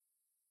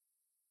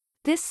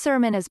This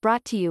sermon is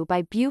brought to you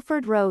by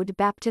Buford Road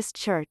Baptist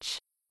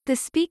Church. The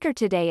speaker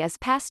today is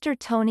Pastor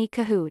Tony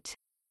Kohout.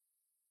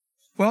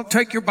 Well,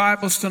 take your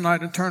Bibles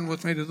tonight and turn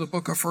with me to the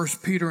book of 1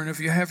 Peter. And if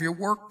you have your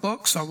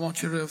workbooks, I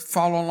want you to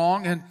follow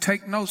along and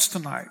take notes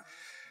tonight.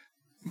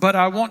 But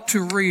I want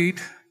to read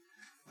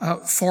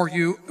for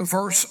you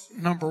verse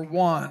number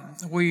 1.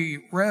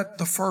 We read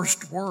the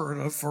first word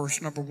of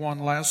verse number 1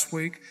 last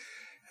week.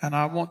 And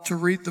I want to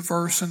read the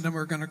verse, and then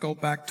we're going to go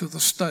back to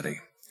the study.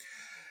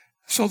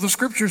 So the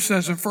scripture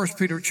says in 1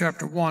 Peter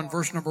chapter 1,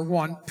 verse number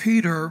 1,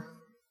 Peter,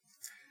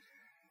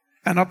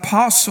 an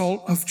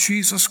apostle of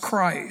Jesus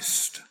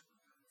Christ,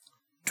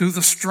 to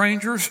the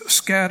strangers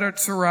scattered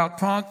throughout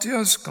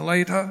Pontus,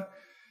 Galatia,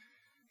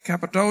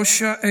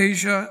 Cappadocia,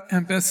 Asia,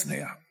 and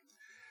Bithynia.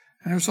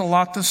 And there's a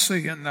lot to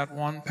see in that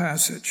one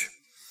passage.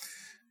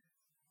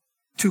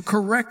 To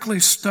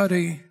correctly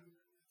study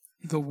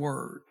the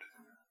Word.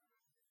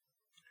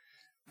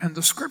 And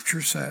the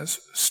scripture says,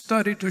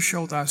 study to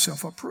show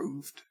thyself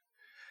approved.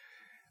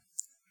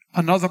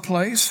 Another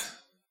place,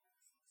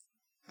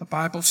 the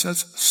Bible says,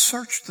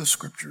 search the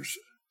scriptures.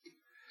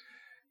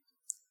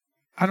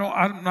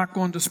 I'm not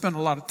going to spend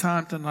a lot of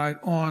time tonight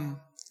on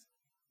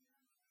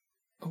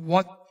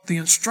what the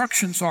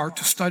instructions are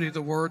to study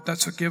the Word.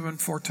 That's a given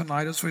for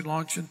tonight as we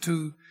launch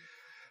into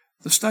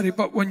the study.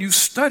 But when you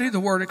study the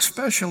Word,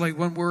 especially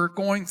when we're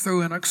going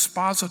through an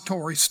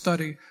expository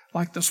study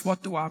like this,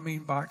 what do I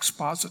mean by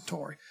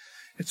expository?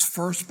 It's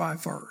verse by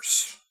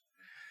verse.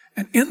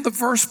 And in the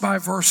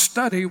verse-by-verse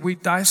study, we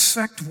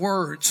dissect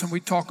words, and we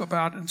talk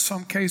about, in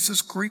some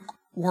cases, Greek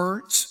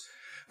words.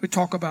 We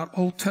talk about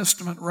Old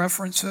Testament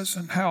references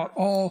and how it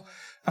all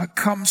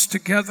comes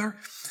together.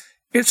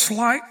 It's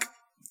like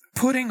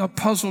putting a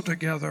puzzle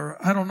together.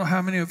 I don't know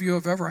how many of you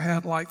have ever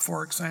had, like,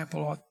 for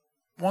example,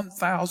 a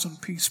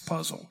 1,000-piece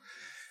puzzle.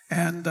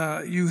 And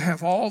you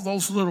have all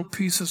those little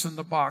pieces in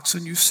the box,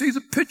 and you see the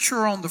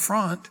picture on the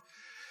front.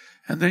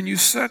 And then you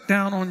sit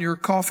down on your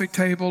coffee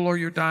table or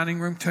your dining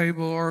room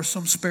table or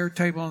some spare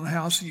table in the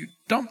house, and you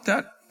dump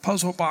that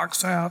puzzle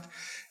box out,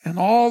 and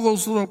all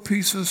those little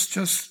pieces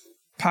just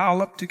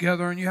pile up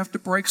together, and you have to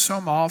break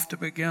some off to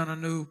begin a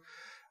new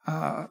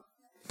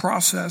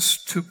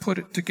process to put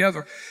it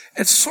together.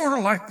 It's sort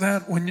of like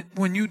that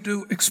when you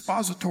do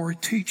expository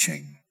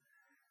teaching.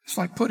 It's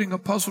like putting a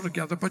puzzle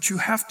together, but you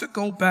have to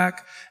go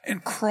back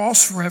and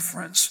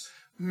cross-reference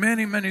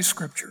many, many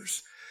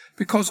scriptures.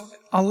 Because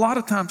a lot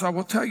of times, I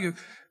will tell you,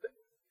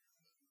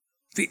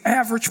 the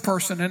average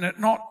person, and it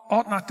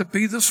ought not to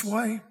be this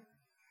way,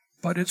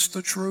 but it's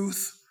the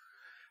truth.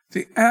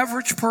 The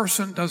average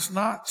person does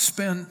not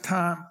spend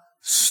time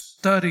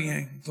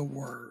studying the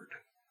Word.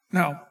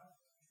 Now,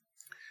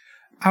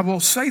 I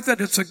will say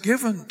that it's a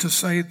given to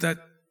say that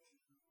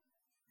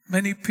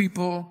many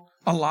people,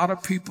 a lot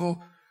of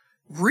people,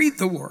 read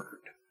the Word.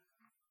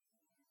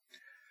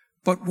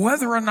 But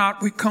whether or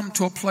not we come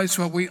to a place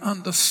where we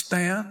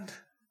understand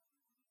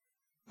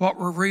what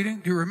we're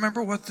reading. Do you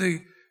remember what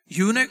the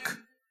eunuch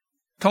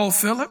told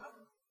Philip?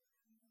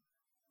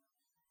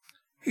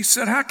 He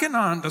said, how can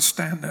I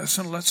understand this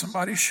unless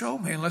somebody show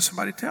me, unless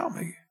somebody tell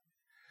me?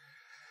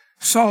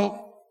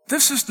 So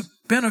this is the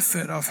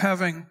benefit of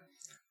having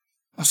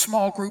a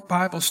small group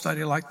Bible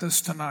study like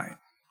this tonight.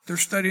 They're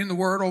studying the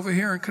Word over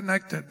here and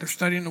Connected. They're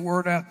studying the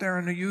Word out there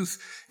in the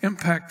Youth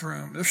Impact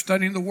Room. They're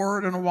studying the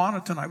Word in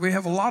Awana tonight. We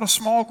have a lot of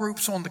small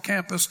groups on the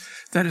campus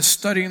that is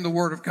studying the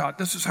Word of God.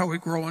 This is how we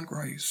grow in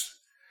grace.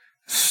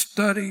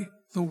 Study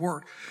the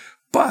Word.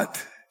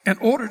 But in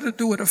order to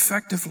do it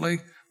effectively,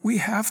 we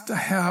have to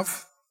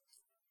have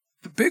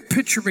the big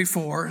picture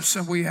before us,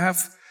 and we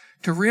have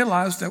to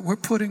realize that we're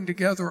putting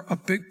together a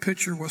big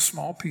picture with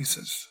small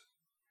pieces.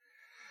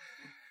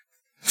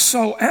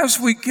 So as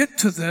we get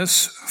to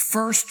this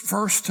first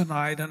verse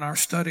tonight in our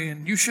study,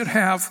 and you should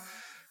have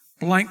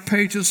blank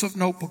pages of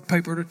notebook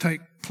paper to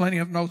take plenty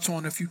of notes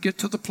on. If you get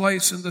to the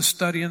place in the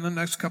study in the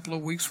next couple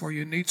of weeks where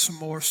you need some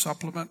more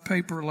supplement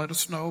paper, let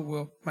us know.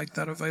 We'll make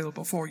that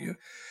available for you.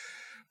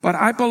 But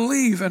I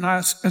believe, and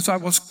as I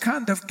was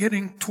kind of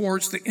getting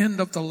towards the end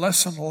of the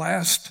lesson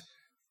last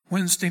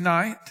Wednesday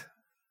night,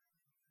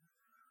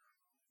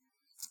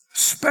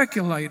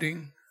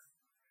 speculating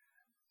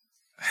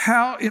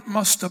how it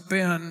must have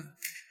been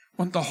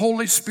when the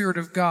Holy Spirit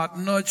of God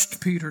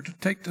nudged Peter to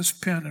take this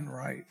pen and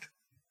write.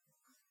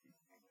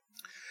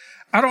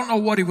 I don't know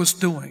what he was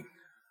doing.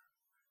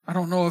 I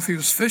don't know if he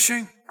was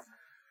fishing.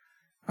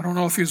 I don't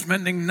know if he was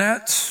mending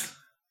nets.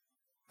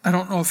 I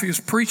don't know if he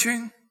was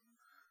preaching.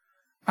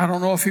 I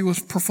don't know if he was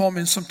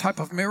performing some type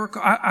of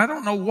miracle. I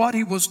don't know what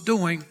he was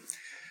doing.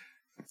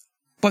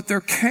 But there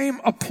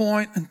came a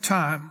point in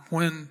time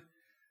when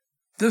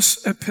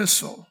this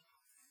epistle,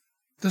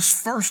 this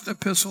first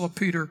epistle of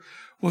Peter,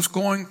 was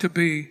going to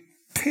be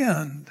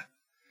penned.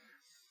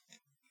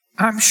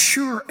 I'm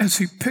sure as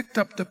he picked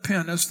up the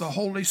pen, as the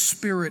Holy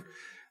Spirit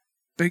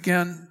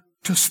began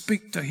to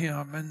speak to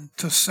him and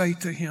to say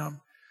to him,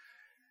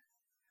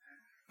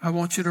 I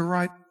want you to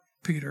write,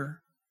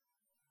 Peter.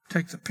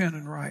 Take the pen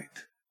and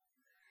write.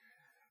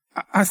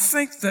 I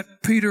think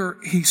that Peter,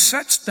 he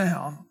sits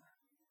down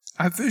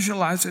I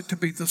visualize it to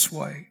be this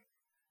way.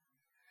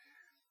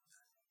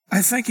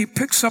 I think he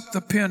picks up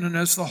the pen, and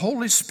as the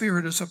Holy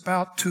Spirit is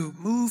about to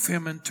move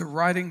him into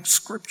writing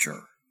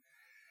Scripture,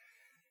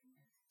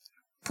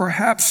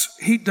 perhaps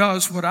he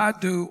does what I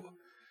do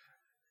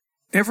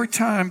every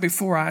time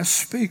before I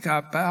speak.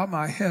 I bow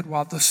my head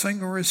while the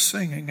singer is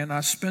singing, and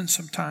I spend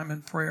some time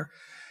in prayer,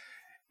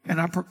 and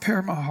I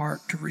prepare my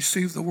heart to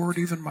receive the word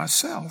even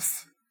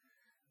myself.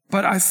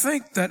 But I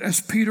think that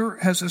as Peter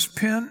has his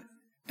pen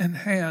in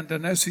hand,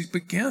 and as he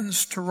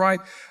begins to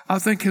write, I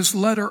think his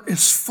letter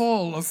is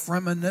full of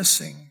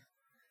reminiscing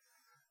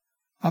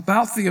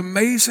about the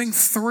amazing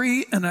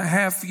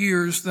 3.5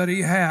 years that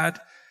he had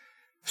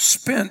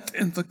spent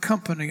in the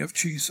company of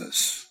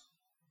Jesus.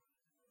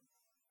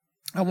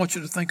 I want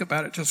you to think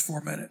about it just for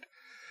a minute.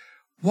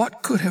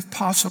 What could have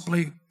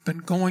possibly been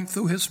going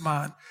through his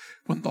mind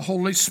when the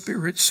Holy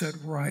Spirit said,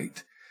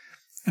 write?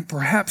 And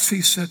perhaps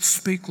he said,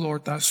 speak,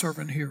 Lord, thy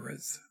servant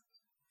heareth.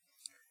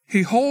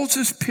 He holds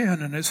his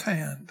pen in his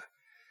hand.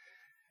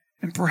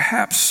 And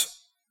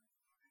perhaps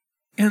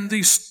in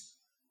these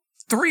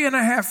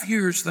 3.5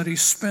 years that he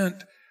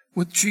spent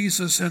with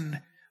Jesus in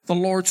the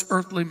Lord's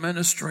earthly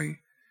ministry,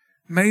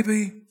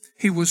 maybe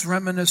he was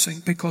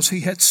reminiscing because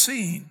he had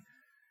seen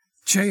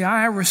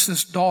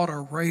Jairus'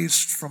 daughter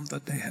raised from the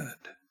dead.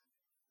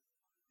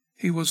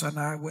 He was an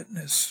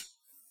eyewitness.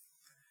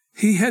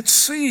 He had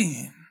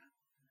seen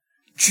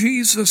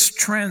Jesus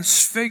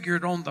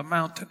transfigured on the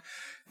mountain.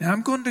 Now,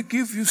 I'm going to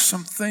give you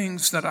some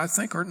things that I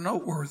think are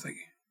noteworthy.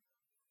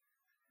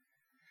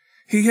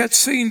 He had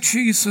seen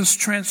Jesus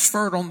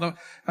transfigured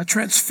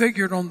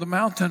on the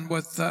mountain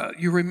with,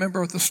 you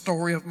remember the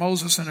story of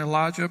Moses and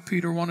Elijah.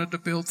 Peter wanted to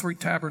build 3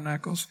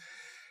 tabernacles.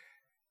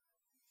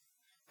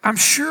 I'm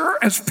sure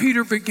as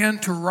Peter began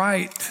to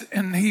write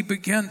and he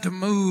began to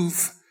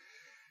move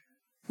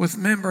with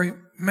memory,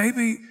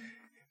 maybe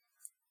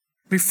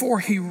before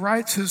he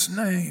writes his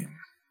name,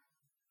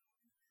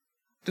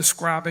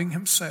 describing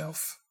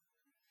himself,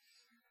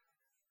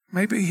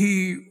 maybe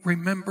he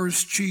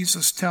remembers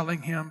Jesus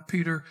telling him,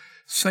 Peter,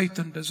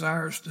 Satan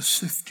desires to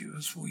sift you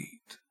as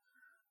wheat.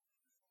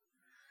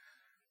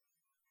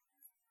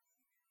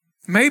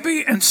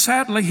 Maybe, and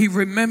sadly, he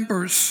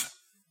remembers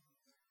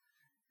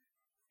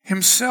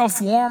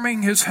himself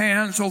warming his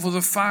hands over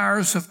the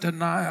fires of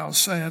denial,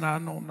 saying, I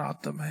know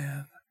not the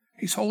man.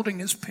 He's holding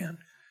his pen.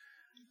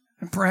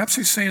 And perhaps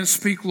he's saying,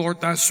 speak,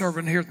 Lord, thy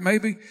servant heareth.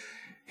 Maybe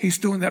he's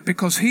doing that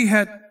because he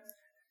had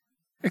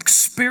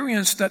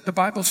experienced that. The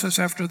Bible says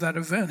after that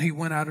event, he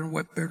went out and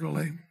wept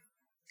bitterly.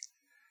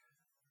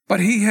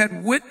 But he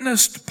had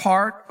witnessed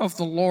part of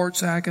the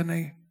Lord's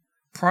agony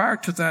prior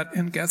to that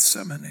in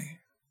Gethsemane.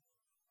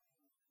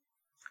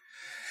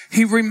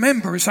 He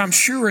remembers, I'm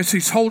sure as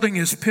he's holding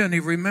his pen, he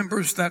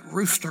remembers that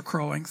rooster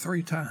crowing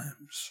 3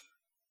 times.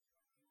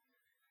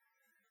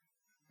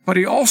 But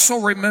he also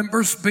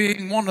remembers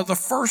being one of the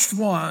first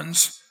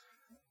ones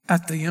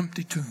at the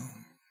empty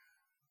tomb.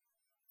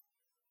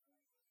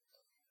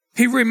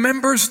 He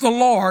remembers the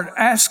Lord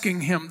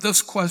asking him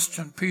this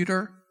question,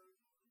 Peter,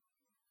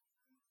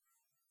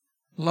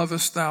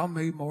 lovest thou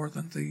me more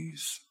than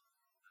these?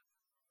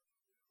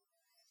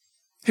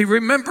 He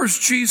remembers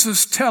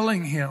Jesus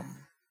telling him,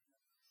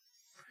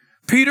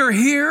 Peter,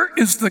 here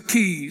is the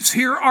keys.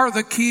 Here are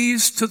the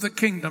keys to the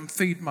kingdom.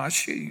 Feed my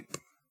sheep.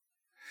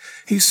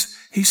 He's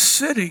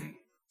sitting,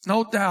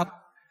 no doubt,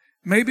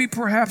 maybe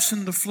perhaps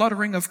in the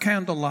fluttering of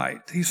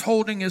candlelight. He's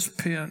holding his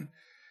pen.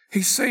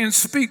 He's saying,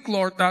 speak,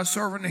 Lord, thy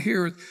servant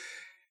heareth.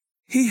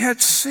 He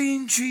had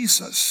seen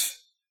Jesus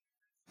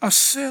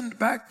ascend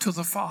back to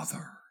the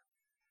Father.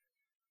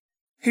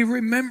 He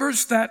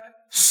remembers that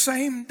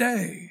same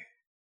day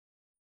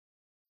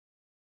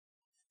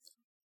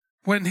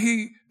when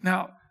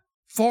now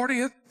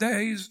 40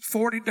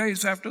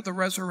 days after the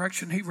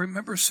resurrection, he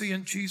remembers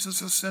seeing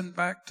Jesus ascend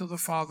back to the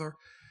Father.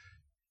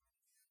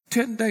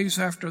 10 days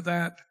after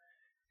that,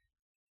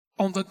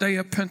 on the day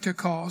of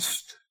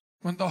Pentecost,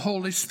 when the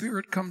Holy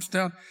Spirit comes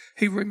down,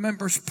 he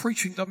remembers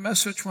preaching the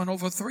message when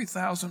over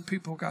 3,000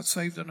 people got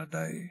saved in a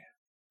day.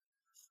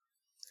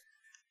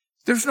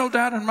 There's no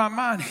doubt in my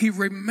mind, he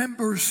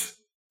remembers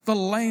the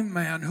lame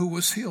man who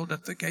was healed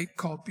at the gate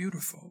called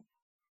Beautiful.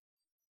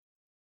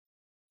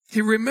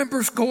 He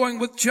remembers going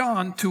with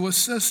John to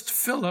assist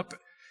Philip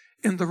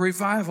in the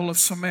revival of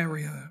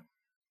Samaria.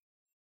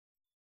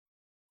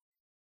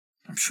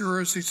 I'm sure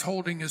as he's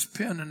holding his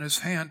pen in his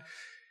hand,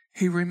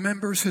 he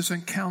remembers his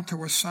encounter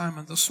with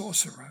Simon the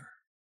sorcerer.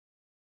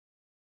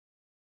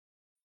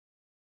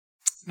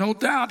 No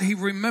doubt he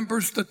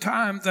remembers the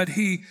time that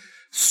he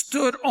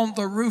stood on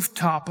the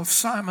rooftop of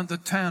Simon the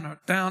tanner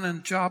down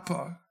in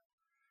Joppa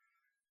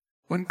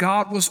when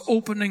God was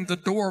opening the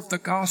door of the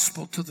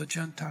gospel to the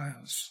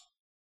Gentiles.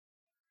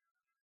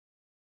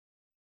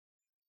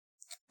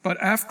 But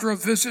after a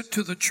visit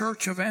to the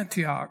church of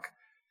Antioch,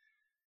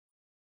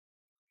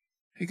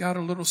 he got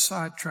a little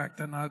sidetracked,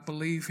 and I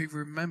believe he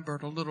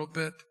remembered a little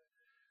bit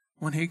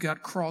when he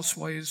got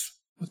crossways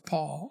with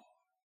Paul.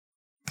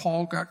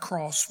 Paul got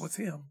cross with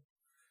him.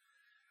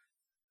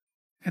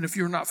 And if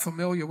you're not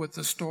familiar with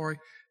the story,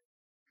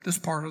 this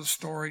part of the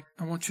story.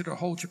 I want you to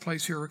hold your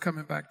place here. We're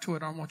coming back to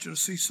it. I want you to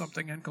see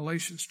something in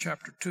Galatians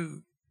chapter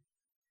 2.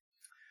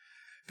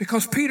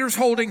 Because Peter's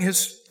holding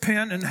his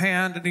pen in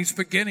hand and he's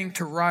beginning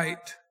to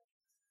write.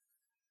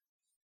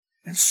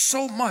 And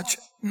so much,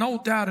 no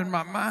doubt in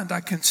my mind, I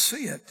can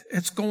see it.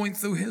 It's going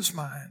through his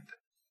mind.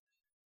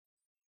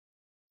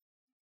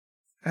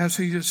 As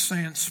he is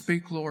saying,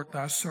 speak, Lord,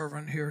 thy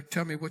servant here.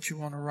 Tell me what you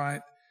want to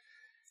write.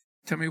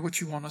 Tell me what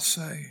you want to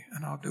say,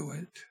 and I'll do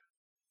it.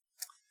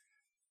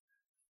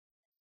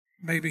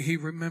 Maybe he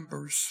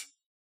remembers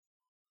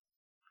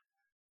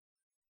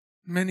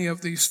many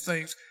of these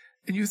things.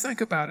 And you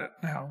think about it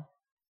now.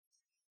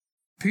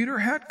 Peter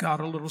had got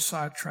a little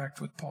sidetracked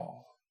with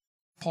Paul.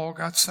 Paul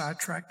got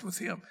sidetracked with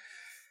him.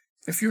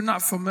 If you're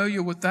not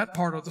familiar with that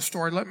part of the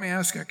story, let me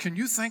ask you, can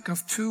you think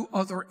of two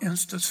other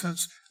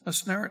instances?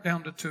 Let's narrow it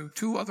down to two.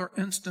 Two other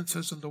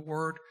instances in the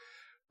Word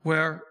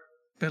where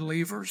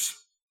believers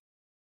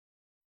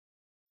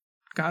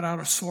got out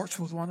of sorts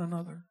with one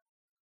another.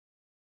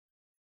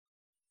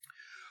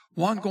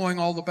 One going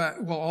all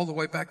the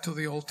way back to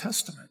the Old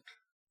Testament.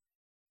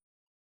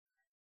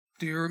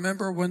 Do you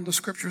remember when the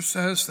Scripture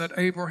says that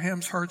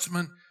Abraham's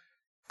herdsmen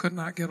could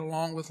not get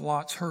along with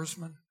Lot's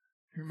herdsmen?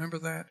 You remember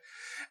that?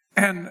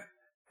 And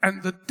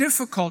the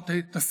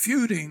difficulty, the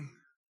feuding,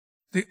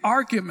 the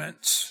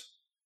arguments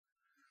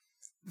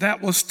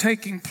that was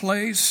taking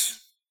place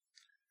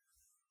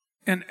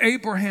in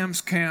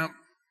Abraham's camp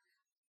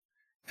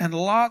and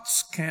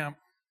Lot's camp,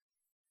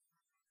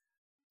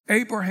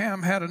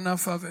 Abraham had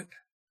enough of it.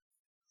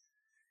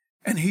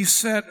 And he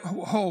said,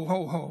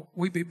 ho,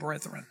 we be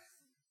brethren.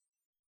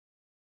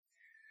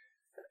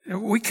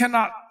 We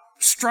cannot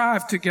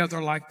strive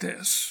together like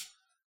this.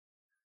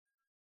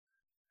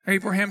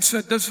 Abraham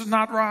said, this is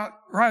not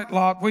right,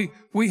 Lot.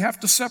 We have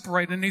to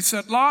separate. And he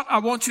said, Lot, I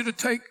want you to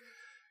take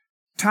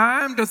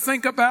time to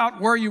think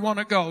about where you want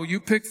to go. You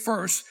pick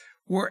first.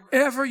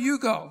 Wherever you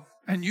go,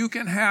 and you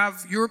can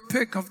have your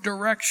pick of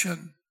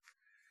direction.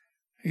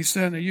 He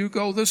said, you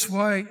go this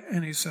way.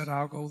 And he said,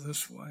 I'll go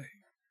this way.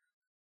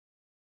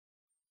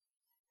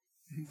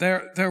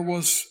 There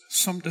was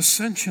some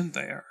dissension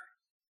there.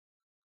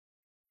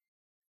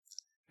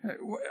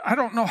 I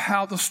don't know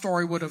how the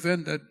story would have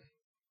ended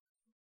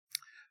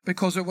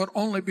because it would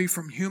only be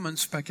from human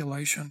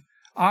speculation.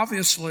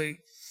 Obviously,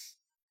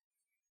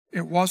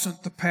 it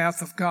wasn't the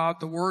path of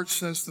God. The Word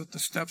says that the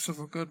steps of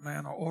a good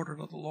man are ordered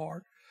of the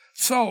Lord.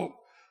 So,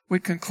 we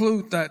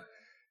conclude that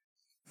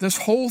this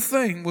whole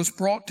thing was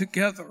brought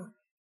together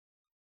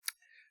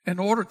in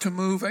order to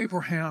move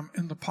Abraham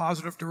in the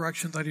positive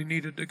direction that he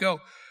needed to go.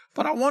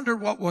 But I wonder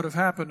what would have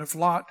happened if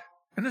Lot,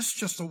 and this is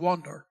just a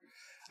wonder,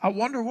 I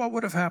wonder what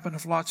would have happened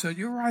if Lot said,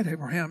 you're right,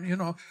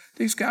 Abraham,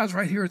 these guys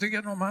right here, they're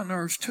getting on my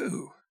nerves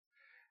too.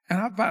 And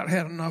I've about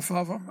had enough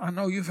of them. I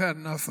know you've had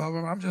enough of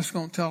them. I'm just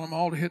going to tell them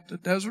all to hit the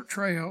desert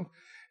trail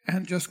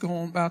and just go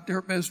on about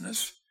their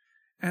business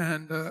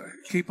and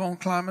keep on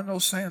climbing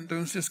those sand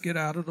dunes, just get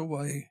out of the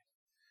way.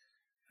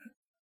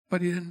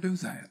 But he didn't do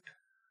that.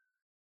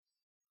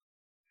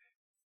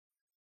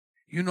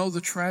 You know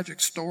the tragic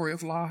story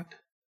of Lot?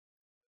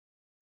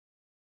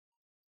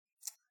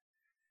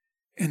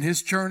 In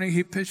his journey,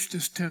 he pitched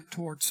his tent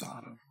toward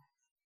Sodom.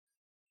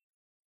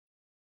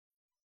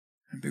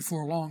 And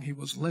before long, he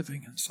was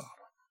living in Sodom.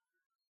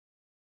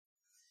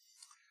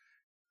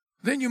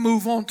 Then you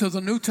move on to the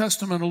New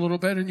Testament a little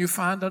bit and you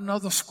find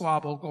another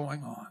squabble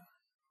going on.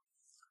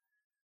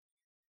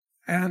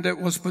 And it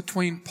was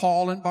between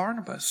Paul and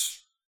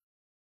Barnabas.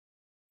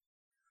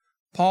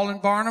 Paul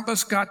and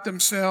Barnabas got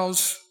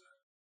themselves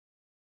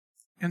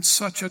in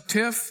such a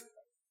tiff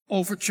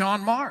over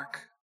John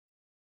Mark.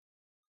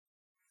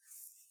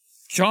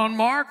 John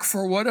Mark,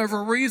 for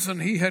whatever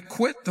reason, he had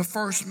quit the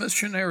first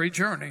missionary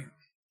journey.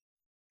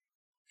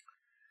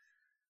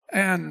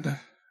 And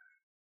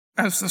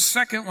as the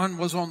second one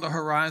was on the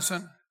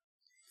horizon,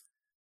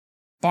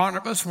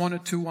 Barnabas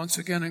wanted to once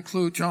again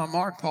include John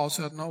Mark. Paul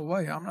said, no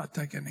way, I'm not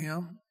taking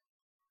him.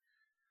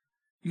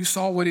 You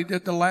saw what he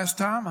did the last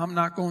time. I'm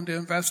not going to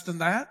invest in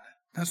that.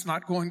 That's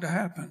not going to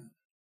happen.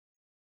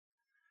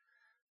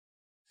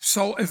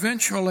 So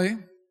eventually,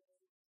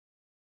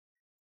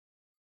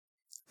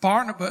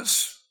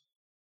 Barnabas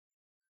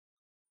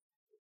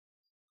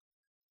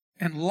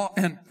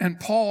and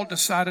Paul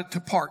decided to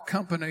part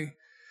company.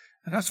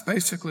 And that's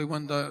basically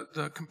when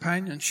the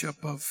companionship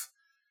of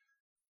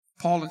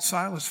Paul and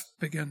Silas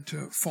began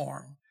to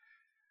form.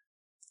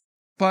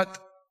 But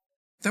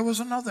there was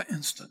another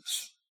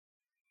instance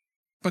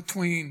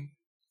between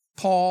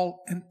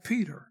Paul and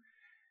Peter.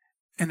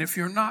 And if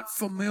you're not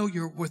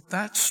familiar with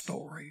that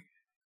story,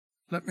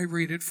 let me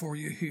read it for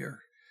you here.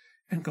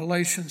 In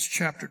Galatians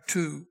chapter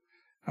 2,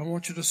 I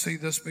want you to see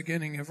this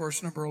beginning in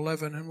verse number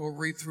 11, and we'll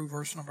read through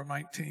verse number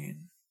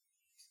 19.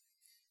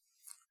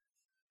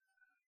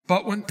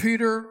 But when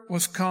Peter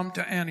was come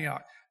to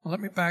Antioch, let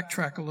me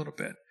backtrack a little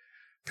bit.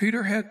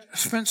 Peter had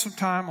spent some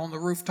time on the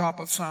rooftop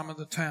of Simon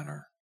the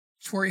Tanner.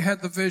 It's where he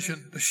had the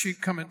vision, the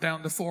sheep coming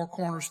down, the four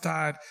corners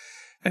tied.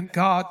 And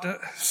God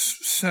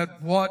said,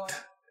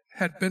 what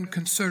had been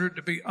considered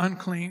to be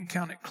unclean,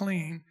 counted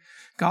clean,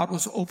 God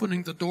was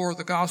opening the door of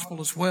the gospel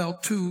as well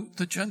to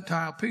the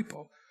Gentile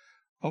people.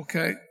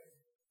 Okay?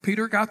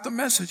 Peter got the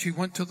message. He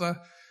went to the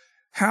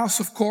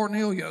house of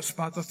Cornelius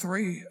by the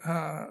three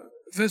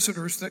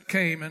visitors that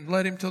came and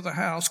led him to the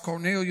house.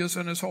 Cornelius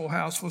and his whole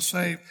house was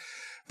saved.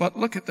 But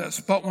look at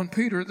this. But when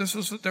Peter, this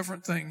is a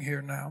different thing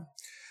here now.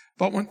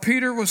 But when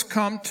Peter was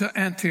come to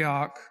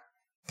Antioch,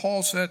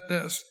 Paul said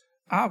this,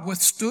 I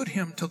withstood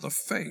him to the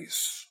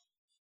face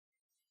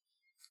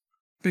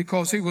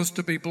because he was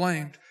to be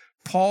blamed.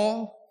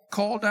 Paul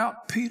called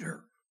out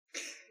Peter.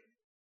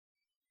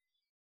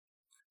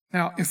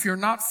 Now, if you're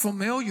not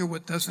familiar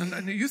with this,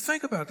 and you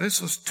think about it,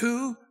 this is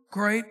two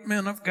great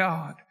men of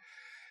God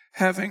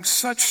having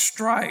such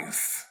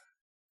strife.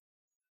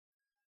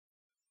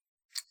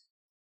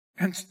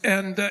 And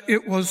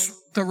it was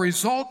the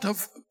result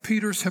of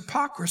Peter's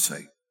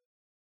hypocrisy.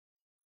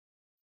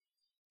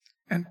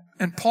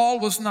 And Paul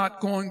was not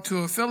going to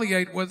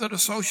affiliate with it,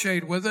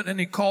 associate with it,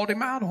 and he called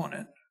him out on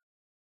it.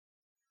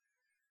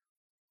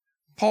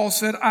 Paul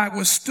said, I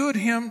withstood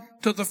him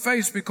to the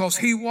face because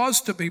he was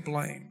to be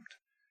blamed.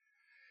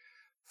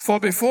 For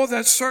before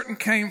that certain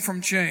came from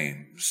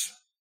James.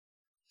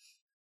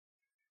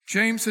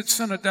 James had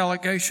sent a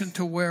delegation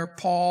to where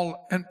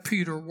Paul and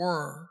Peter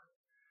were.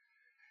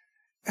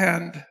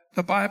 And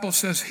the Bible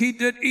says he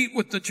did eat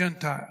with the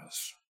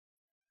Gentiles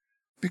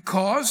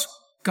because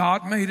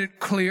God made it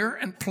clear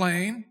and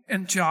plain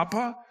in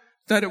Joppa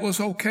that it was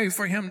okay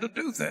for him to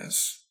do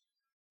this.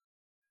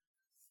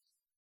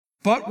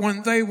 But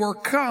when they were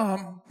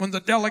come, when the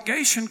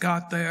delegation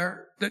got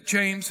there that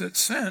James had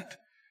sent,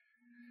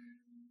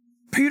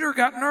 Peter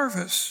got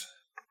nervous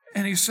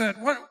and he said,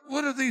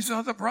 what are these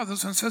other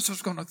brothers and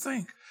sisters going to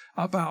think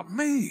about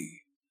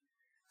me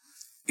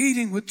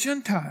eating with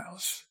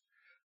Gentiles?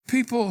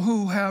 People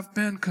who have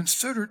been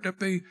considered to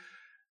be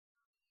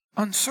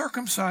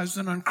uncircumcised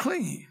and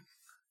unclean.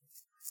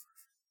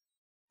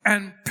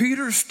 And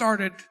Peter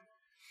started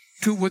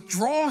to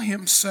withdraw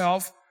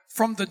himself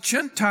from the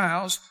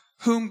Gentiles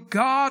whom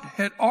God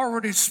had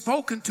already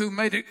spoken to,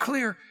 made it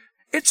clear,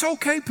 it's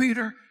okay,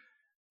 Peter.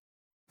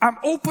 I'm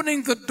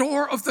opening the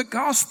door of the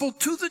gospel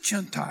to the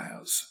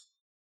Gentiles.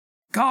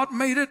 God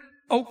made it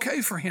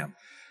okay for him.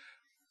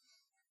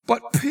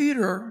 But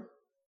Peter,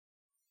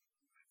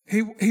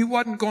 he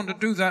wasn't going to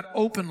do that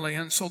openly.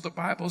 And so the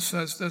Bible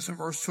says this in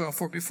verse 12,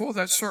 for before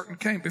that certain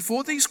came,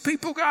 before these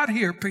people got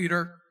here,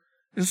 Peter,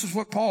 this is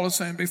what Paul is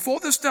saying, before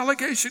this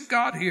delegation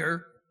got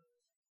here,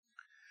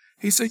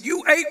 he said,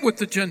 you ate with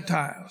the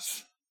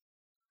Gentiles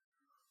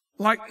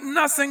like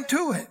nothing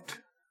to it.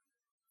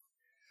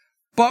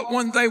 But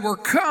when they were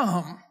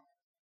come,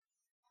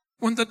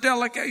 when the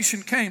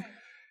delegation came,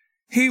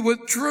 he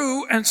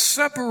withdrew and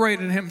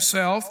separated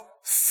himself,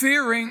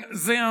 fearing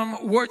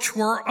them which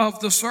were of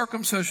the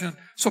circumcision.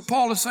 So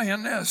Paul is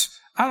saying this,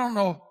 I don't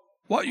know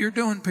what you're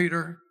doing,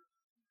 Peter.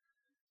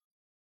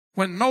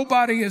 When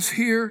nobody is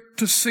here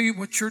to see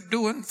what you're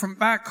doing from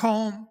back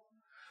home,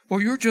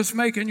 or you're just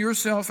making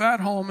yourself at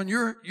home and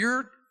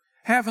you're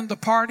having the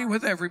party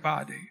with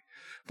everybody.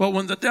 But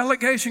when the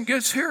delegation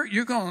gets here,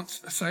 you're going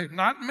to say,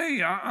 not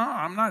me.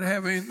 I'm not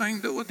having anything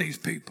to do with these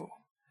people.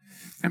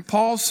 And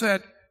Paul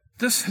said,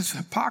 this is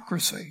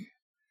hypocrisy.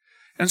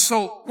 And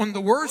so when the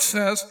word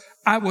says,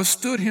 I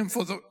withstood him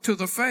to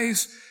the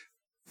face,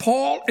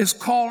 Paul is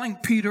calling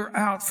Peter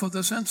out for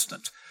this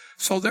instance.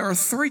 So there are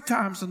 3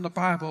 times in the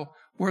Bible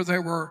where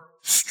there were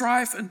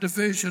strife and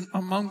division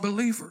among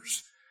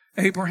believers.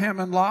 Abraham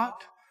and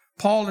Lot,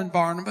 Paul and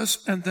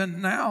Barnabas, and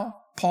then now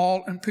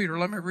Paul and Peter.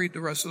 Let me read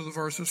the rest of the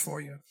verses for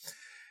you.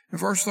 In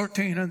verse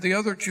 13, and the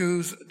other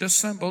Jews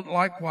dissembled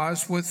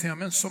likewise with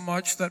him,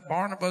 insomuch that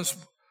Barnabas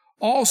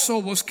also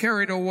was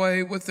carried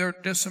away with their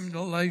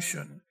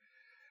dissimulation.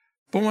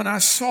 But when I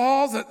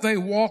saw that they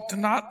walked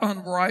not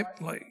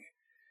unrightly,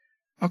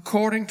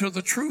 according to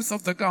the truth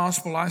of the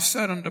gospel, I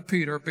said unto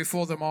Peter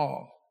before them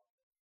all,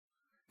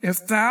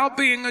 if thou,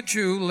 being a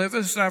Jew,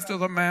 livest after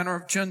the manner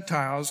of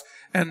Gentiles,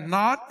 and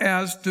not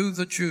as do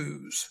the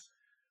Jews,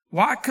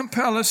 why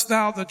compellest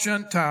thou the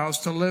Gentiles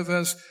to live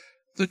as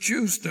the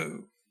Jews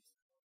do?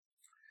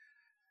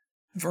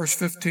 Verse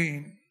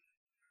 15,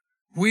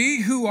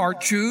 we who are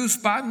Jews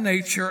by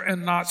nature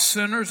and not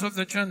sinners of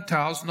the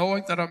Gentiles,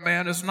 knowing that a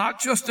man is not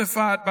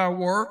justified by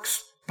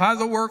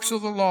the works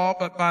of the law,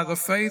 but by the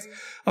faith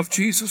of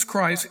Jesus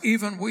Christ,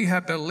 even we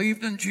have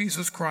believed in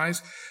Jesus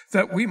Christ,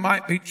 that we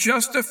might be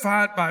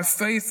justified by the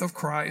faith of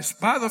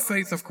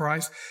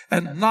Christ,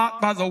 and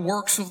not by the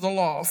works of the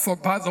law. For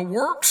by the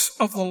works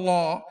of the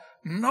law,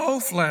 no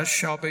flesh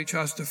shall be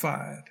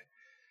justified.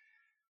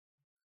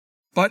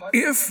 But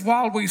if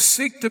while we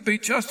seek to be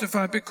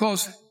justified,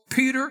 because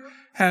Peter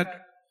had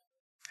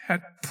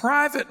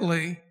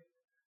privately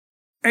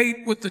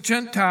ate with the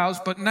Gentiles,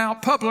 but now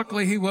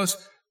publicly he was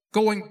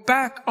going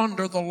back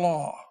under the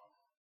law.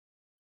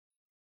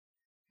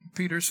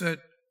 Peter said,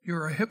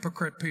 you're a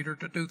hypocrite, Peter,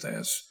 to do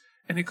this.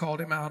 And he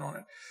called him out on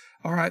it.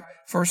 All right,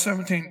 verse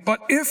 17. But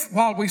if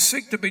while we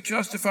seek to be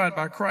justified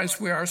by Christ,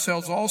 we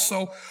ourselves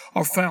also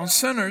are found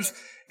sinners,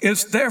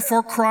 Is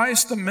therefore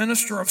Christ the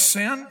minister of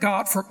sin?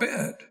 God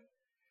forbid.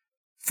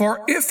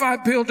 For if I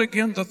build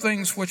again the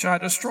things which I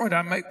destroyed,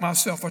 I make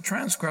myself a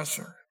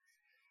transgressor.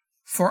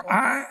 For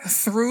I,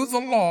 through the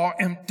law,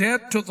 am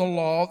dead to the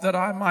law that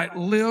I might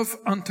live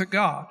unto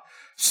God.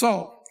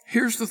 So,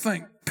 here's the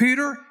thing.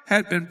 Peter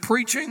had been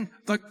preaching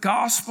the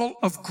gospel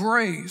of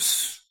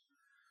grace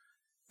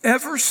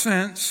ever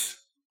since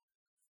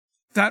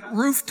that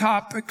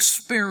rooftop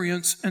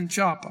experience in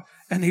Joppa.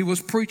 And he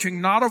was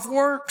preaching not of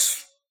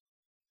works.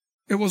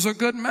 It was a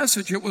good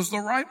message. It was the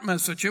right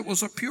message. It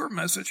was a pure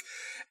message.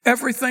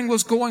 Everything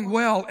was going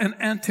well in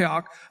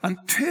Antioch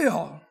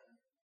until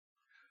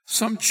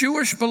some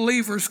Jewish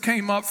believers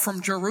came up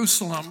from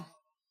Jerusalem.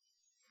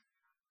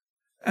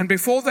 And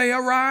before they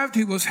arrived,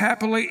 he was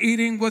happily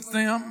eating with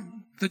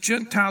them, the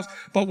Gentiles.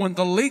 But when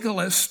the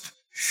legalists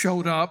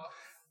showed up,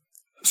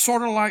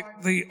 sort of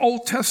like the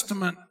Old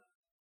Testament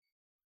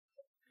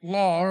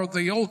law or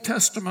the Old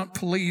Testament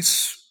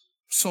police,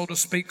 so to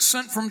speak,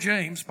 sent from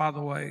James, by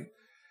the way,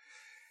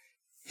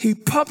 he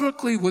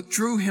publicly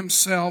withdrew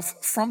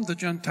himself from the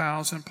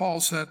Gentiles, and Paul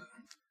said,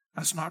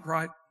 that's not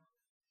right.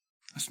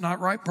 That's not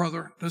right,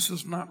 brother. This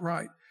is not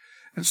right.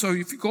 And so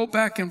if you go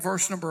back in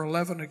verse number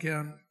 11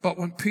 again, but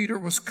when Peter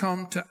was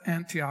come to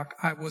Antioch,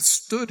 I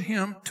withstood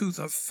him to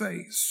the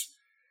face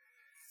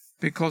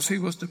because he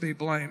was to be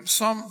blamed.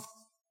 Some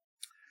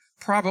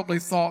probably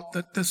thought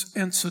that this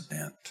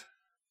incident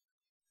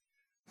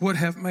would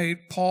have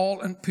made Paul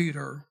and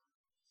Peter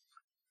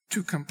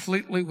to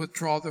completely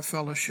withdraw their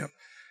fellowship.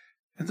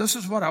 And this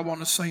is what I want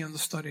to say in the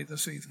study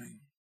this evening.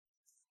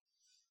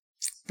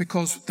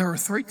 Because there are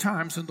 3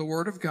 times in the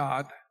Word of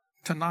God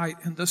tonight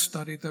in this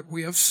study that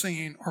we have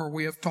seen or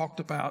we have talked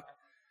about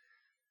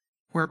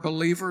where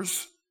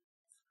believers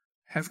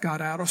have got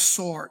out of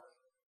sort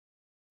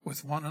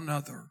with one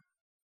another.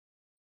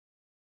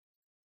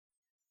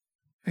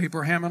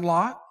 Abraham and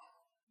Lot,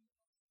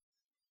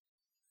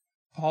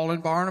 Paul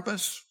and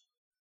Barnabas.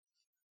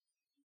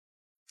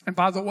 And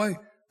by the way,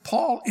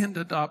 Paul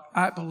ended up,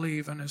 I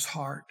believe, in his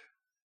heart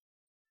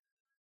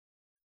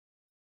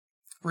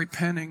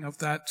repenting of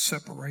that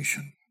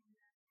separation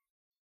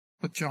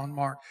with John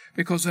Mark.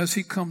 Because as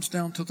he comes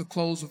down to the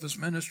close of his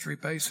ministry,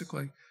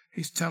 basically,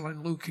 he's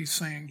telling Luke, he's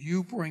saying,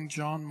 you bring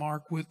John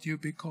Mark with you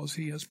because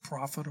he is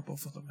profitable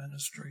for the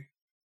ministry.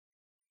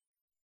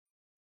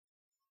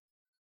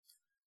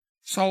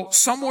 So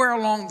somewhere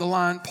along the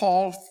line,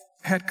 Paul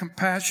had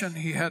compassion,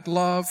 he had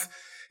love,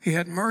 he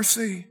had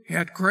mercy, he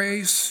had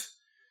grace.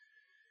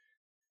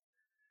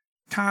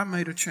 Time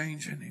made a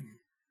change in him.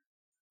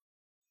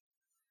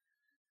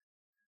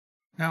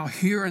 Now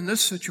here in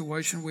this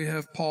situation, we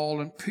have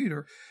Paul and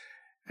Peter.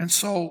 And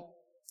so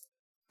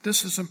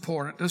this is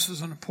important. This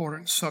is an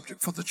important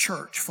subject for the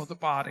church, for the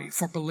body,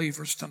 for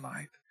believers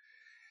tonight.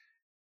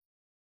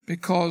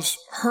 Because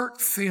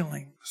hurt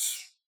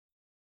feelings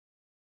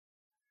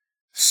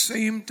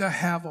seem to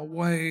have a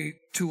way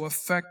to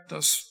affect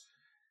us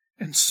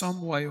in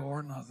some way or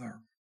another.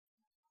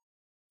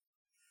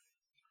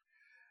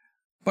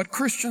 But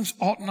Christians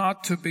ought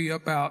not to be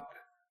about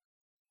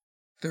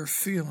their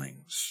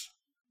feelings.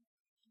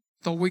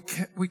 Though we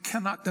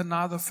cannot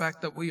deny the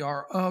fact that we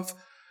are of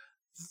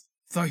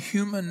the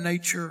human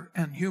nature,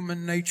 and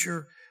human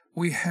nature,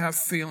 we have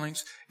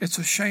feelings. It's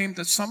a shame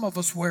that some of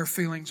us wear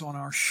feelings on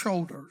our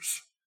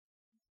shoulders.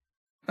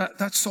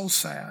 That's so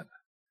sad.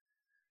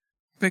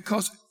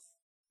 Because,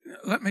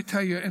 let me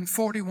tell you, in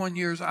 41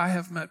 years, I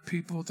have met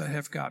people that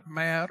have got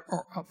mad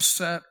or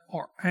upset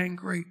or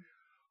angry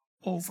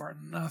over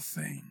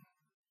nothing.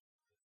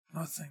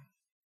 Nothing.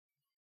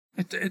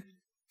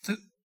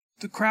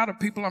 The crowd of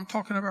people I'm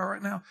talking about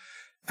right now,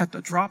 at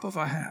the drop of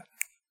a hat,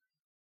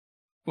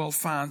 will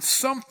find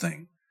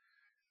something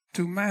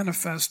to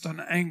manifest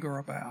an anger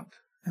about.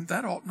 And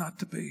that ought not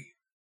to be.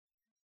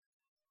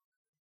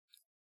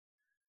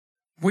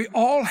 We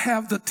all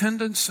have the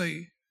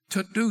tendency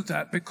to do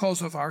that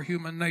because of our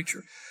human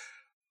nature.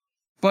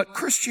 But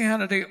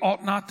Christianity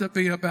ought not to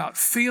be about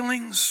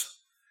feelings.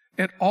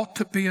 It ought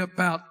to be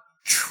about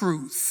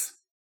truth.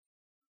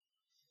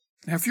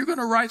 Now, if you're going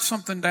to write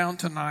something down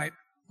tonight,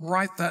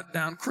 write that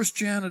down.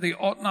 Christianity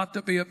ought not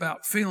to be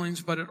about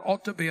feelings, but it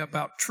ought to be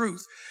about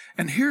truth.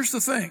 And here's the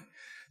thing.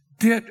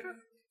 Did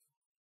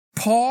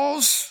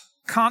Paul's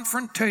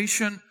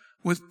confrontation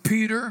with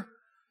Peter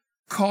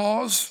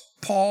cause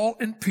Paul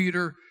and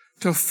Peter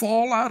to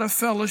fall out of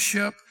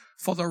fellowship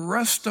for the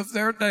rest of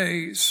their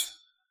days?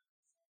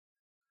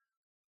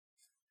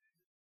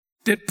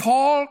 Did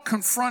Paul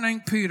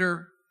confronting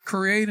Peter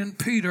create in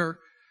Peter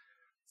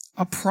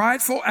a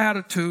prideful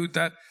attitude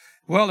that,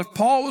 well, if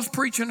Paul was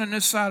preaching in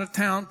this side of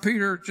town,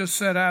 Peter just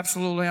said,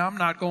 absolutely, I'm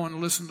not going to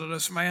listen to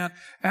this man.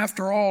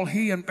 After all,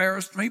 he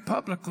embarrassed me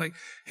publicly.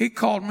 He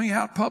called me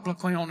out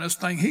publicly on this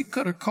thing. He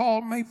could have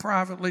called me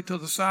privately to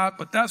the side,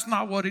 but that's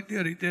not what he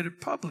did. He did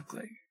it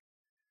publicly.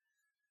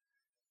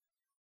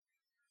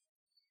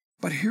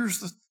 But here's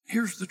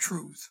the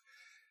truth.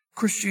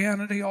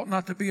 Christianity ought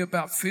not to be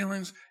about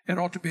feelings. It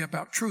ought to be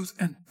about truth.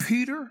 And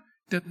Peter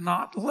did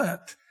not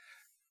let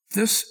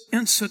this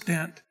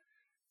incident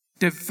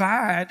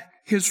divide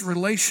his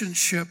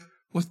relationship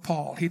with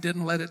Paul. He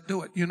didn't let it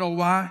do it. You know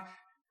why?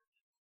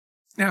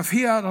 Now, if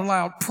he had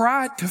allowed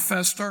pride to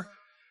fester,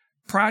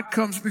 pride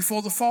comes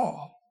before the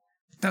fall.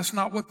 That's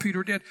not what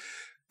Peter did.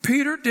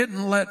 Peter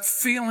didn't let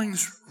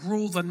feelings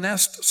rule the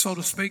nest, so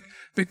to speak,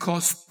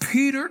 because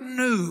Peter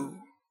knew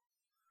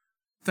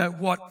that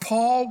what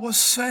Paul was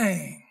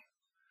saying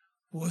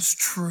was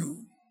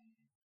true.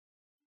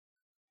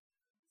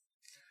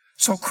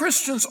 So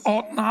Christians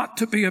ought not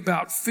to be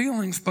about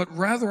feelings, but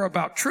rather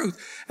about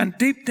truth. And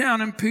deep down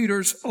in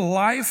Peter's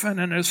life and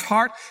in his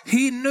heart,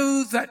 he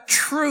knew that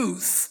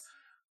truth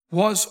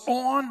was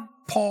on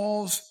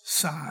Paul's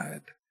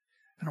side.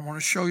 And I want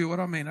to show you what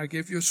I mean. I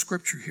gave you a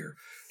scripture here.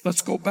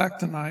 Let's go back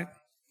tonight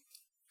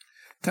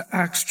to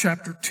Acts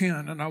chapter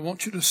 10. And I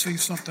want you to see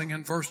something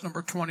in verse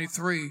number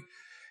 23.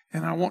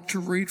 And I want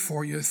to read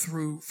for you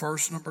through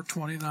verse number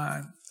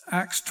 29.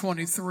 Acts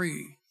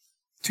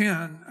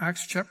 10,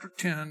 chapter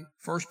 10,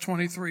 verse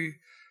 23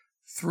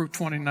 through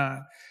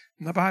 29.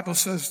 And the Bible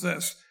says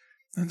this,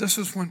 and this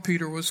is when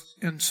Peter was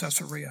in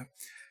Caesarea.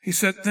 He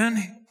said,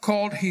 "Then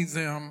called he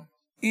them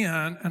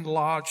in and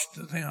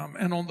lodged them.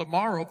 And on the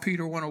morrow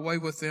Peter went away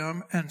with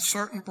them, and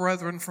certain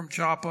brethren from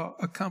Joppa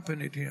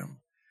accompanied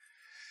him.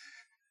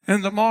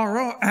 And the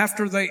morrow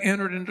after they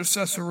entered into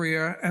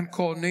Caesarea, and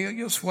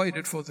Cornelius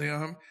waited for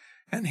them,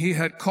 and he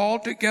had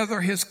called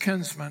together his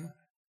kinsmen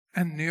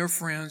and near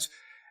friends.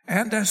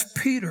 And as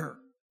Peter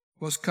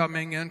was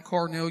coming in,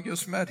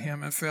 Cornelius met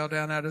him and fell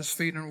down at his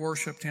feet and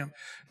worshipped him.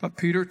 But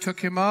Peter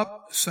took him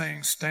up,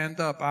 saying, 'Stand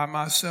up, I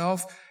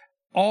myself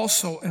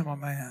also am a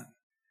man.'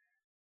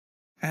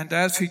 And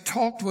as he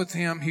talked with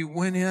him, he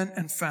went in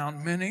and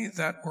found many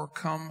that were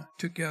come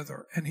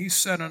together. And he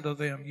said unto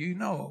them, 'Ye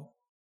know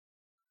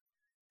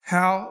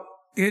how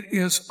it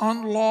is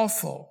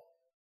unlawful.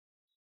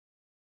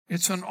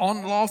 It's an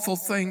unlawful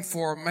thing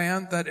for a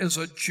man that is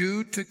a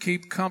Jew to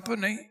keep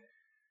company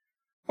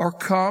or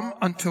come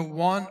unto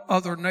one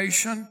other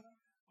nation.'"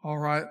 All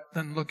right,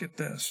 then look at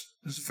this.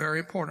 This is very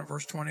important,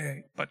 verse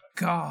 28. "But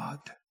God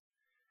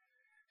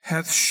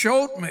hath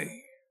showed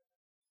me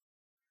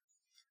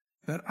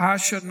that I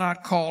should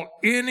not call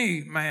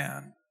any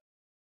man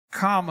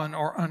common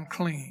or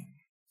unclean."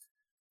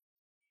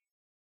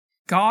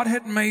 God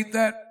had made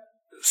that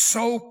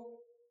so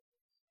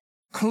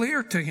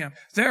clear to him.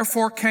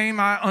 "Therefore came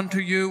I unto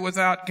you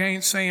without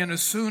gainsaying,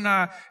 as soon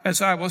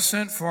as I was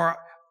sent for.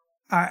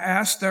 I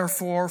asked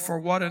therefore for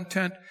what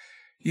intent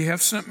ye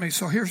have sent me."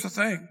 So here's the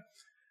thing.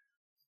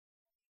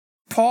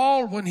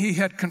 Paul, when he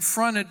had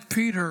confronted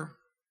Peter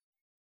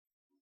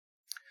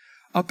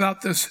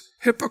about this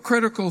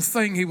hypocritical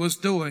thing he was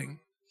doing,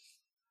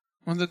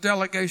 when the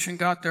delegation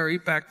got there, he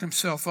backed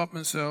himself up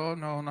and said, "Oh,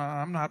 no,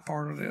 I'm not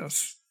part of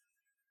this."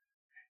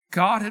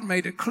 God had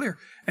made it clear.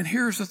 And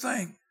here's the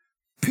thing.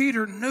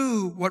 Peter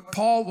knew what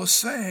Paul was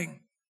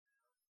saying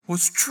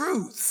was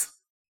truth,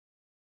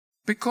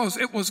 because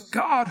it was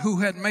God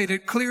who had made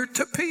it clear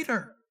to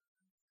Peter.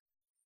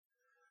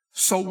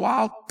 So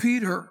while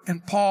Peter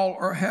and Paul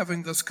are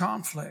having this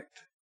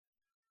conflict,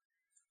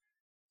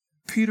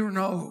 Peter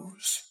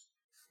knows,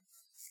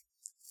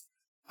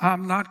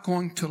 I'm not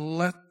going to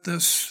let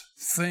this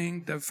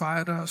thing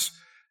divide us,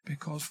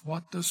 because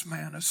what this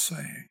man is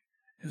saying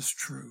is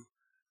true.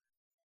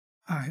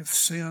 I have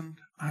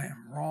sinned. I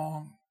am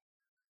wrong.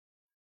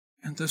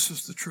 And this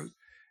is the truth.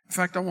 In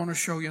fact, I want to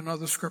show you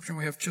another scripture.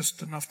 We have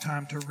just enough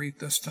time to read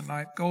this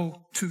tonight.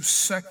 Go to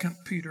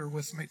 2 Peter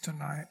with me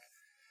tonight.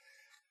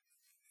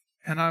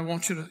 And I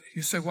want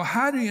you say, well,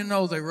 how do you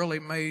know they really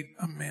made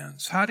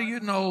amends? How do you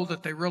know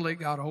that they really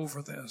got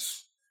over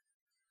this?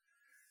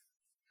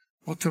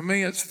 Well, to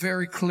me, it's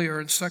very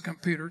clear in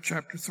 2 Peter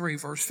chapter 3,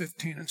 verse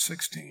 15 and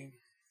 16.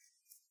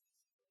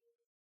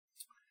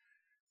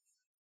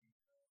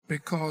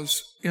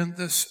 Because in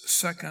this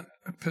second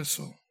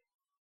epistle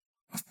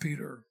of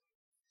Peter,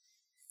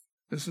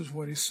 this is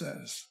what he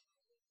says.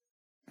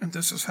 And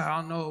this is how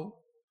I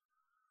know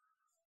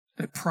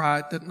that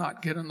pride did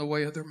not get in the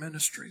way of their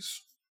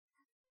ministries.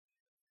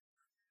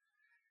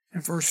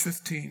 In verse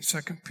 15,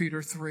 2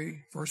 Peter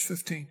 3, verse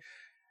 15.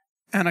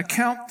 "And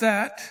account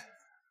that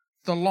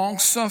the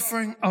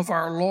long-suffering of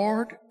our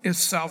Lord is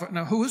salvation."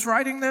 Now, who is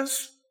writing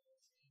this?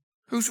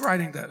 Who's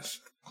writing this,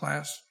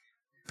 class?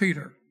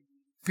 Peter.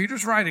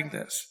 Peter's writing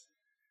this.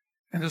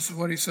 And this is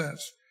what he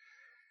says.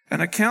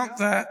 "And account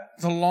that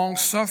the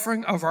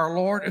long-suffering of our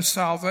Lord is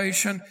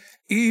salvation,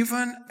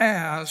 even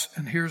as,"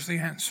 and here's the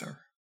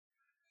answer,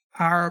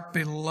 "our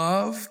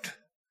beloved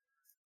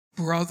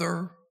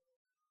brother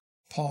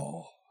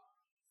Paul."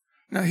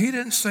 Now, he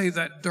didn't say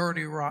that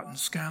dirty, rotten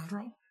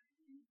scoundrel.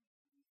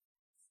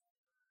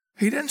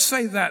 He didn't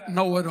say that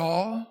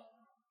know-it-all.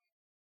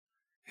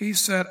 He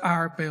said,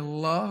 "Our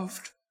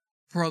beloved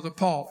brother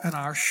Paul." And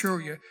I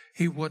assure you,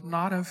 he would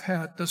not have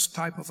had this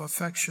type of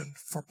affection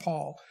for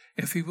Paul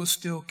if he was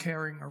still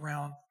carrying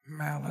around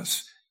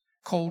malice,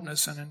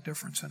 coldness, and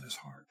indifference in his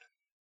heart.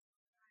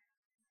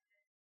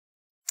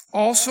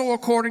 "Also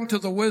according to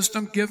the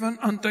wisdom given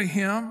unto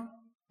him,"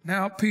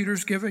 now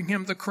Peter's giving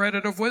him the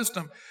credit of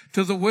wisdom,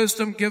 "to the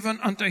wisdom given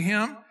unto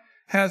him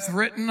hath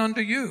written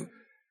unto you,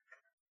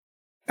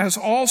 as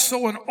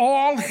also in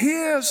all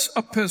his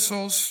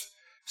epistles,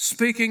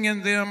 speaking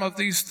in them of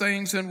these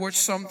things, in which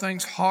some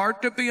things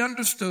hard to be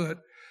understood,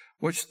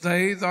 which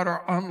they that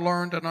are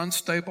unlearned and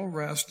unstable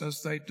wrest,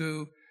 as they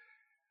do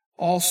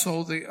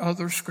also the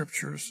other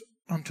scriptures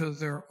unto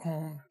their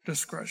own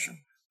discretion.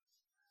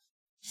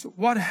 So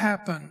what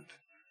happened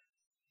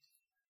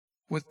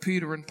with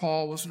Peter and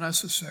Paul was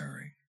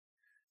necessary.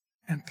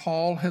 And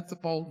Paul had the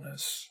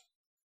boldness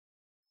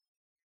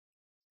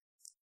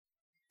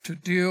to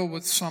deal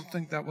with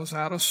something that was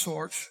out of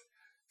sorts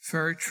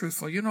very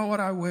truthfully. You know what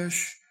I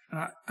wish?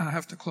 And I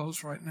have to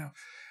close right now.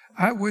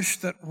 I wish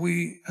that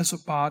we as a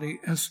body,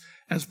 as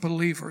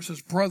believers,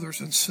 as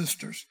brothers and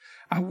sisters,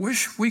 I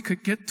wish we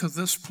could get to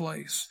this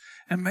place.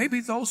 And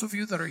maybe those of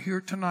you that are here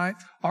tonight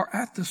are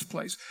at this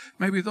place.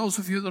 Maybe those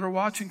of you that are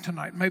watching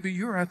tonight, maybe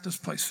you're at this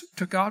place.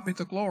 To God be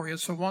the glory.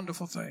 It's a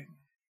wonderful thing.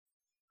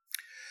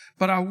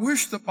 But I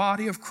wish the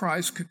body of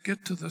Christ could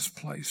get to this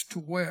place to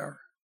where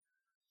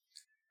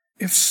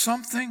if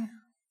something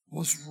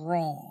was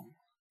wrong,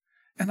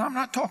 and I'm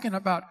not talking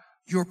about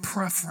your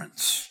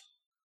preference.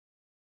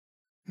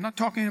 I'm not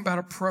talking about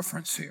a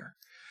preference here.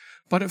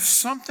 But if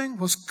something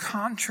was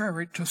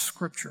contrary to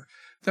Scripture,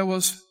 there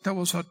was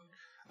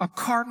a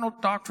cardinal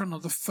doctrine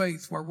of the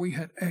faith where we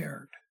had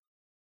erred,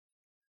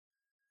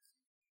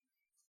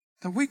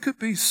 that we could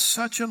be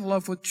such in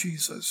love with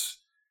Jesus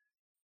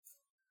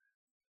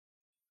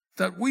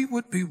that we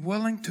would be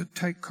willing to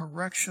take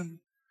correction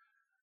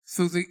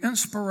through the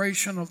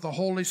inspiration of the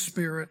Holy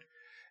Spirit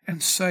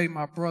and say,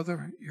 my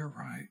brother, you're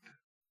right.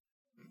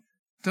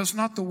 Does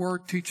not the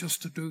Word teach us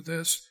to do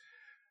this?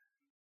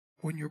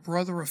 When your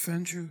brother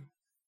offends you,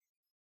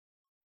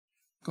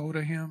 go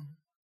to him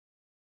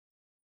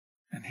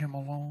and him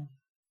alone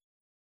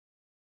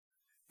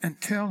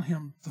and tell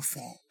him the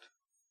fault.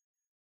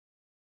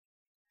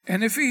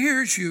 And if he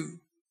hears you,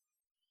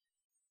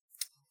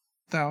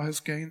 thou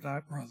hast gained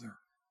thy brother.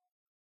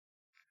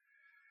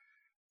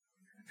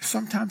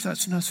 Sometimes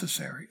that's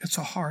necessary. It's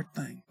a hard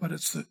thing, but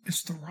it's the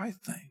right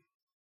thing.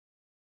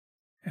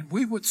 And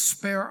we would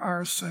spare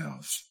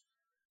ourselves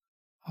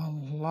a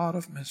lot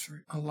of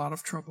misery, a lot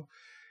of trouble,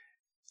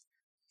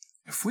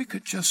 if we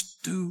could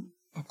just do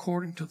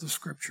according to the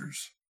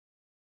Scriptures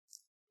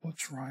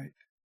what's right.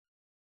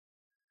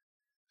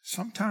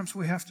 Sometimes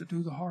we have to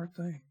do the hard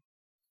thing.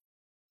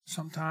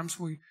 Sometimes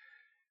we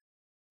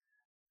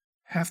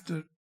have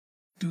to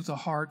do the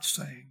hard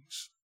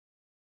sayings.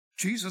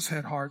 Jesus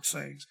had hard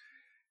sayings.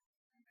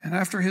 And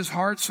after his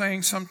hard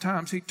saying,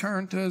 sometimes he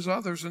turned to his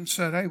others and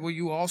said, hey, will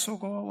you also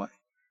go away?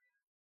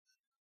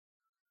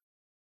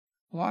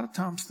 A lot of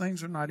times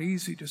things are not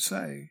easy to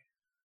say,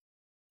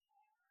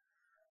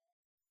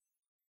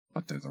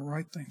 but they're the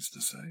right things to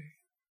say.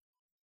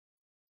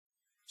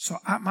 So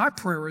my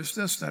prayer is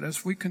this, that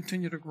as we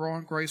continue to grow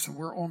in grace, and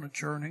we're on a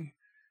journey,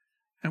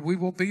 and we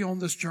will be on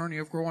this journey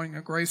of growing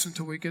in grace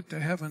until we get to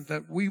heaven,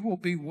 that we will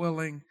be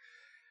willing,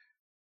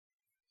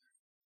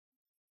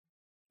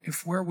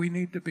 if where we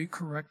need to be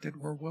corrected,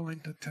 we're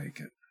willing to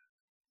take it.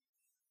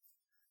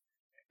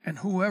 And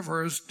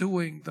whoever is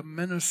doing the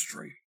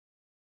ministry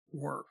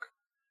work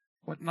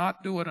would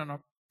not do it in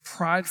a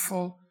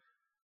prideful,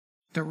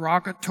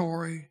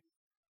 derogatory,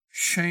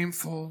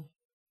 shameful,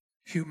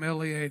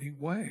 humiliating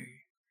way,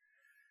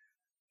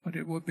 but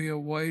it would be a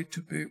way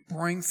to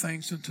bring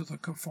things into the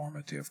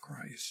conformity of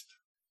Christ.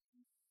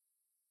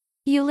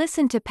 You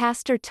listen to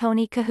Pastor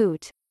Tony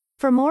Kohout.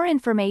 For more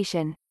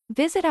information,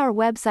 visit our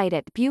website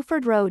at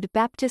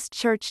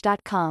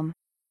BufordRoadBaptistChurch.com.